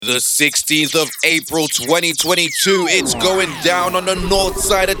The 16th of April 2022, it's going down on the north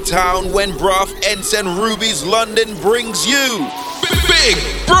side of town when Braff, Ents and Ruby's London brings you Big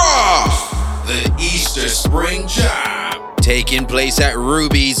Braff, the Easter Spring Jam. Taking place at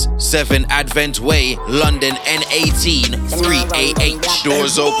Ruby's, 7 Advent Way, London N18 3AH.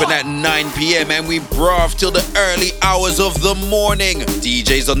 Doors open at 9 p.m. and we braff till the early hours of the morning.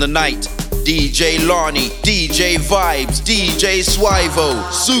 DJs on the night: DJ Larnie, DJ Vibes, DJ Swivo,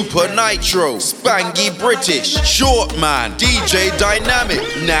 Super Nitro, Spangy British, Short Man, DJ Dynamic,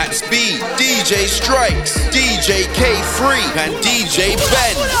 Nats B, DJ Strikes, DJ K3, and DJ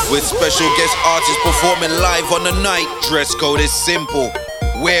Ben. With special guest artists performing live on the night. Dress code is simple: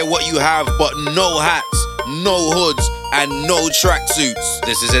 wear what you have but no hats, no hoods, and no tracksuits.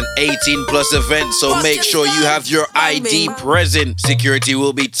 This is an 18+ event, so make sure you have your ID present. Security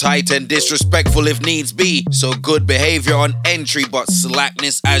will be tight and disrespectful if needs be, so good behavior on entry but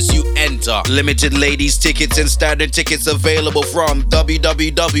slackness as you enter. Limited ladies tickets and standard tickets available from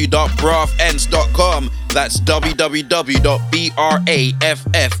www.braffents.com. That's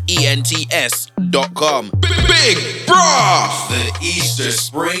www.braffents.com. Big Braff, the Easter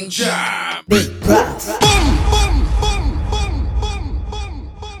Spring Jam. Big Braff.